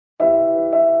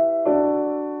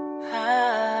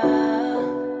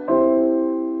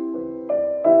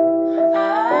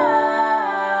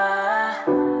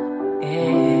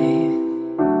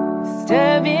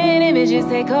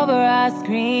Changes take over our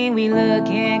screen. We look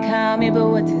and comment, but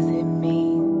what does it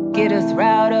mean? Get us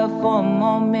riled up for a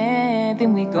moment,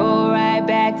 then we go right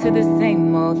back to the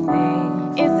same old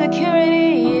thing.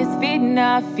 Insecurity is feeding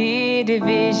our fear.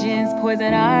 Divisions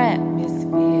poison our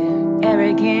atmosphere.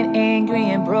 Arrogant, angry,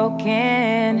 and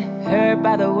broken, hurt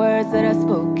by the words that are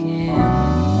spoken.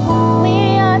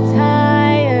 We are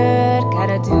tired,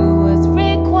 gotta do what's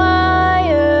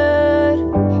required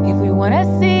if we wanna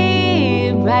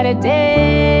see brighter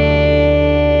days.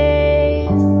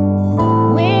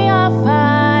 We are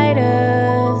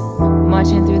fighters,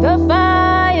 marching through the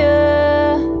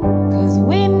fire, 'cause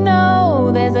we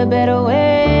know there's a better way.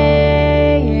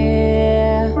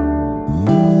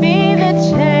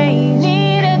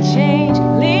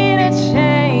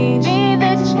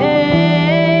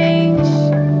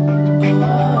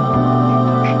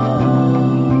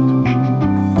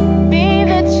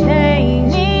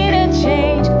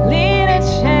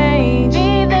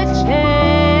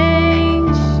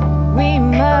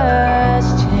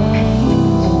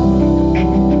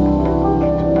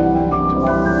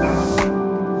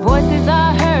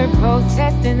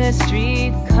 In the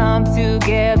streets, come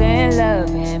together in love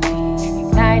and peace.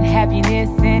 Ignite happiness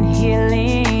and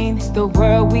healing, the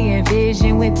world we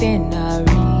envision within our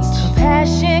reach.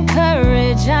 Compassion,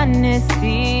 courage,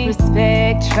 honesty,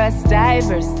 respect, trust,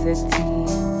 diversity.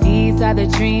 These are the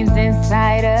dreams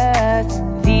inside us.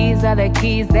 These are the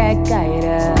keys that guide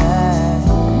us.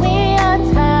 We are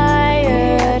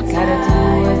tired, gotta do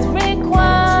what's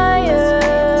required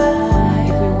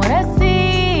if we wanna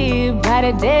see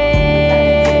brighter days.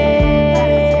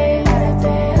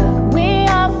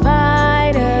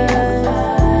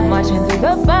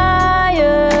 The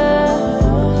fire,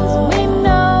 'cause we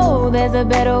know there's a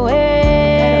better way.